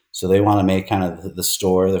 So they want to make kind of the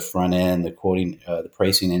store, the front end, the quoting, the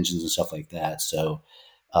pricing engines and stuff like that. So,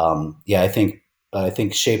 I think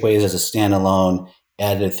Shapeways as a standalone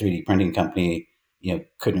additive 3D printing company,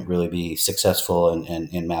 couldn't really be successful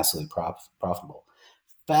and massively profitable.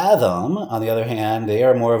 Fathom, on the other hand, they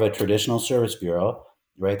are more of a traditional service bureau,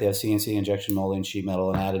 right? They have CNC, injection molding, sheet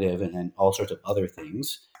metal, and additive, and all sorts of other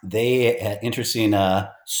things. They had interesting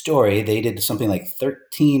story. They did something like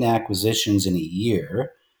 13 acquisitions in a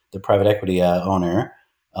year, the private equity owner,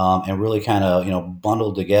 and really kind of,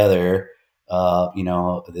 bundled together, a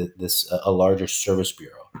larger service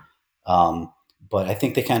bureau. But I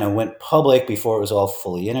think they kind of went public before it was all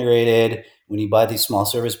fully integrated. When you buy these small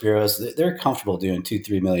service bureaus, they're comfortable doing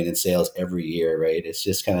 2-3 million in sales every year, right? It's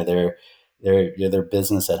just kind of their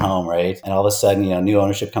business at home, right? And all of a sudden, new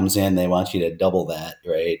ownership comes in, they want you to double that,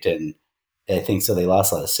 right? And I think so. They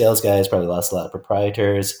lost a lot of sales guys, probably lost a lot of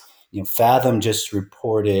proprietors. Fathom just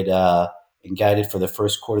reported and guided for the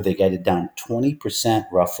first quarter. They guided down 20%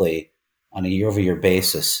 roughly on a year-over-year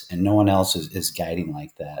basis, and no one else is guiding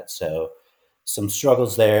like that. So some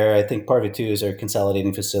struggles there. I think part of it too is they're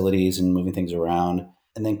consolidating facilities and moving things around.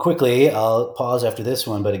 And then quickly, I'll pause after this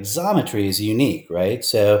one, but Xometry is unique, right?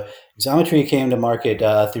 So Xometry came to market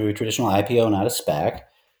through a traditional IPO, not a SPAC.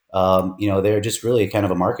 They're just really kind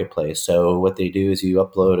of a marketplace. So what they do is you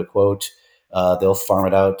upload a quote, they'll farm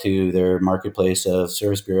it out to their marketplace of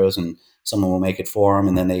service bureaus, and someone will make it for them,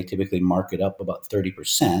 and then they typically mark it up about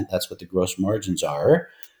 30%. That's what the gross margins are,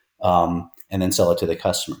 and then sell it to the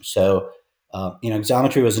customer. So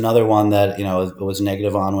Xometry was another one that, was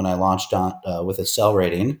negative on when I launched on with a sell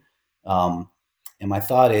rating. And my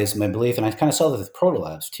thought is, my belief, and I kind of saw that with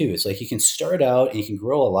Protolabs too. It's like you can start out and you can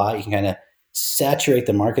grow a lot. You can kind of saturate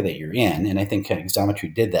the market that you're in. And I think kind of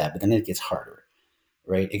Xometry did that, but then it gets harder,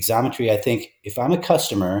 right? Xometry, I think if I'm a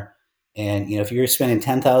customer and, if you're spending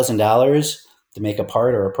 $10,000 to make a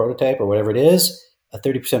part or a prototype or whatever it is, a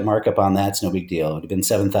 30% markup on that's no big deal. It would have been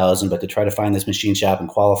 $7,000, but to try to find this machine shop and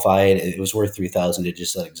qualify it, it was worth $3,000 to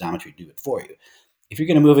just let Xometry do it for you. If you're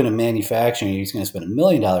going to move into manufacturing, you're going to spend $1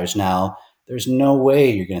 million now. There's no way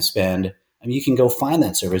you're going to spend. You can go find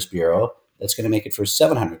that service bureau that's going to make it for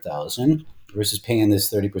 $700,000 versus paying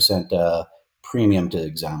this 30% premium to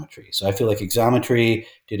Xometry. So I feel like Xometry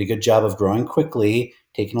did a good job of growing quickly,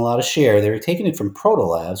 taking a lot of share. They were taking it from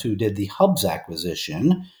Protolabs, who did the Hubs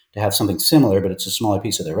acquisition, to have something similar, but it's a smaller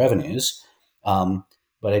piece of their revenues.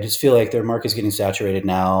 But I just feel like their market's getting saturated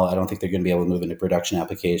now. I don't think they're going to be able to move into production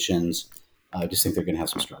applications. I just think they're going to have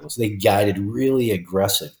some struggles. They guided really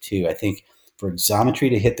aggressive too. I think for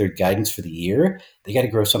Xometry to hit their guidance for the year, they got to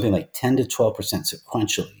grow something like 10 to 12%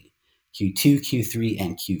 sequentially, Q2, Q3,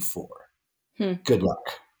 and Q4. Good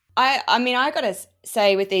luck. I mean, I got to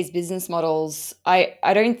say with these business models, I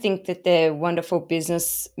don't think that they're wonderful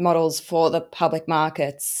business models for the public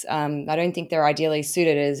markets. I don't think they're ideally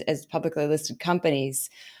suited as publicly listed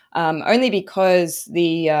companies, only because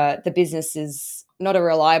the business is not a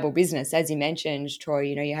reliable business. As you mentioned, Troy,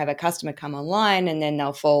 you have a customer come online and then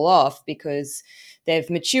they'll fall off because they've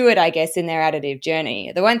matured, I guess, in their additive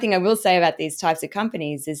journey. The one thing I will say about these types of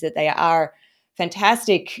companies is that they are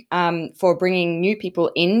fantastic for bringing new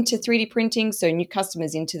people into 3D printing, so new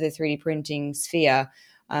customers into the 3D printing sphere.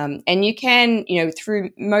 And you can,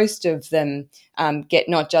 through most of them, get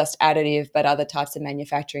not just additive, but other types of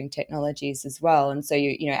manufacturing technologies as well. And so,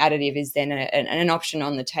 additive is then an option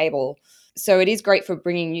on the table. So it is great for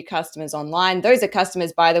bringing new customers online. Those are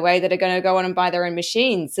customers, by the way, that are going to go on and buy their own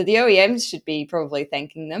machines. So the OEMs should be probably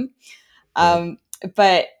thanking them.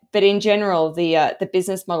 But in general, the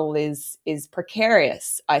business model is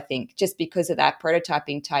precarious, I think, just because of that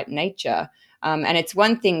prototyping type nature. And it's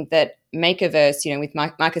one thing that Makerverse, with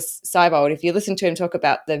Marcus Seibold, if you listen to him talk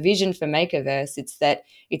about the vision for Makerverse, it's that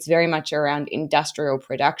it's very much around industrial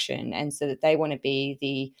production, and so that they want to be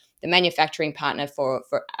the manufacturing partner for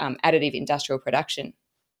additive industrial production.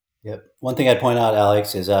 Yep. One thing I'd point out,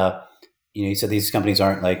 Alex, is you said these companies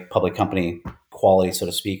aren't like public company quality, so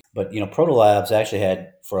to speak. But, Protolabs actually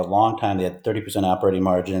had, for a long time, they had 30% operating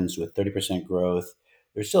margins with 30% growth.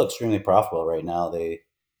 They're still extremely profitable right now. They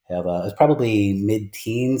have it's probably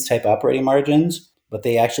mid-teens type operating margins, but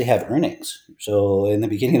they actually have earnings. So in the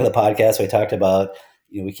beginning of the podcast, I talked about,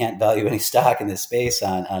 we can't value any stock in this space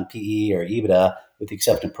on PE or EBITDA with the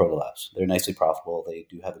exception of Protolabs. They're nicely profitable. They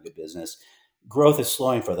do have a good business. Growth is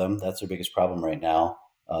slowing for them. That's their biggest problem right now.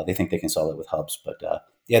 They think they can solve it with hubs, but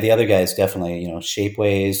the other guys definitely,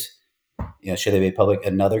 Shapeways, should they be public?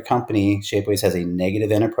 Another company, Shapeways, has a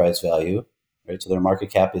negative enterprise value, right? So their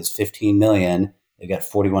market cap is 15 million. They've got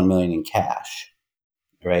 41 million in cash,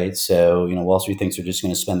 right? So, Wall Street thinks they're just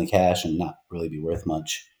going to spend the cash and not really be worth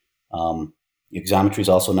much. Xometry is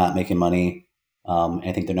also not making money.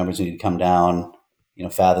 I think their numbers need to come down.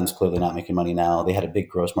 Fathom's clearly not making money now. They had a big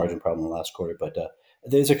gross margin problem in the last quarter, but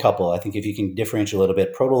there's a couple. I think if you can differentiate a little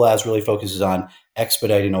bit, Protolabs really focuses on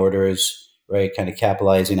expediting orders, right? Kind of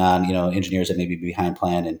capitalizing on, engineers that may be behind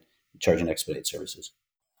plan and charging expedite services.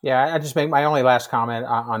 Yeah, I just make my only last comment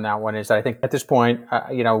on that one is that I think at this point,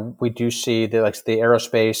 we do see the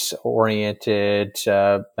aerospace oriented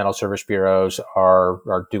metal service bureaus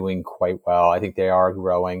are doing quite well. I think they are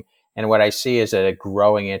growing. And what I see is a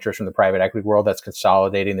growing interest from the private equity world that's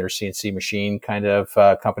consolidating their CNC machine kind of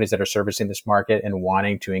companies that are servicing this market and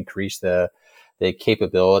wanting to increase the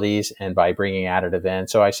capabilities and by bringing additive in.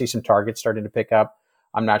 So I see some targets starting to pick up.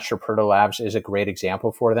 I'm not sure Protolabs is a great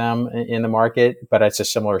example for them in the market, but it's a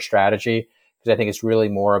similar strategy because I think it's really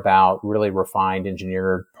more about really refined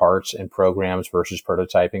engineered parts and programs versus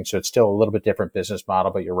prototyping. So it's still a little bit different business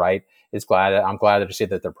model, but you're right. I'm glad to see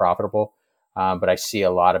that they're profitable. But I see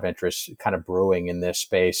a lot of interest kind of brewing in this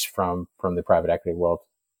space from the private equity world.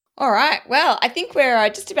 All right. Well, I think we're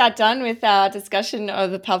just about done with our discussion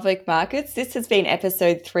of the public markets. This has been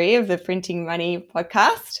episode 3 of the Printing Money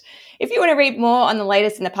podcast. If you want to read more on the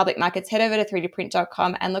latest in the public markets, head over to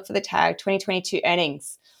 3dprint.com and look for the tag 2022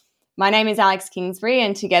 earnings. My name is Alex Kingsbury,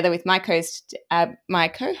 and together with my co-host,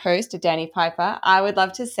 Danny Piper, I would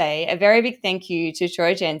love to say a very big thank you to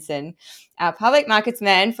Troy Jensen, our public markets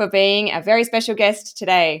man, for being a very special guest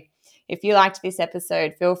today. If you liked this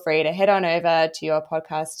episode, feel free to head on over to your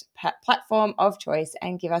podcast platform of choice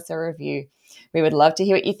and give us a review. We would love to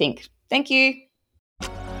hear what you think. Thank you.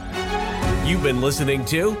 You've been listening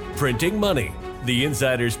to Printing Money, the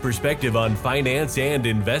insider's perspective on finance and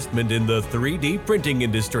investment in the 3D printing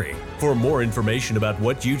industry. For more information about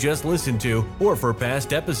what you just listened to or for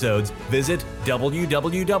past episodes, visit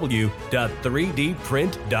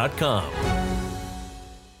www.3dprint.com.